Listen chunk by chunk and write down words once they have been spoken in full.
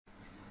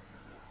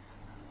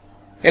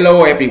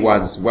Hello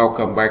everyone,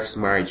 welcome back to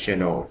my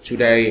channel.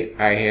 Today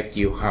I have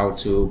you how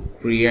to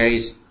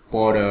create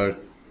border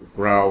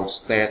route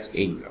stat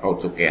in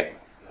AutoCAD.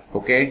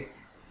 Okay,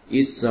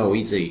 it's so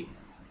easy.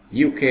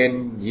 You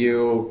can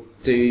use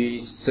the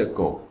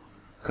circle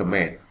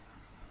command,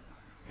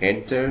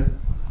 enter,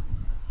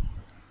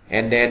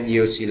 and then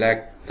you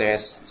select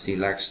test,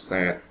 select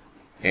stat,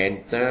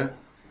 enter.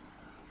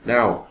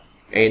 Now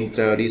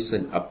enter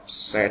distance of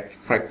set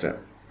factor,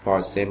 for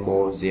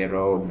example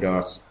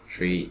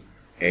 0.3.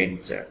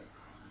 Enter.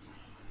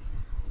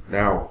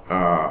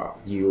 Now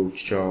you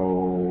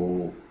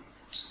show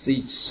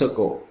C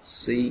circle,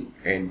 C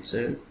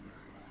enter,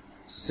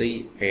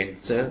 C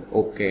enter.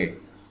 Okay,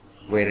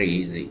 very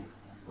easy.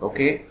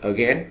 Okay,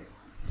 again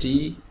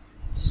T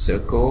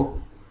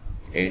circle,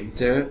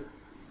 enter,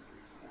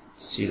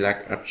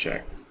 select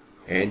object,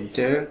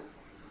 enter.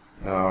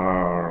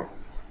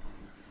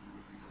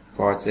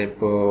 For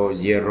example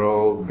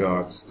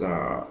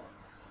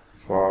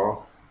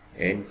 0.4,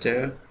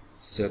 enter,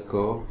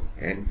 circle,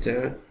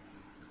 enter,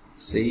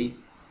 C,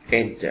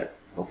 enter.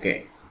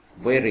 Okay,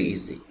 very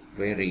easy,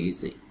 very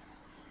easy.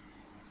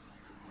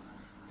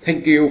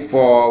 Thank you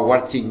for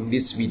watching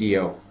this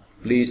video.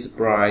 Please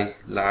subscribe,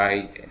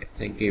 like.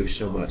 Thank you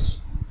so much.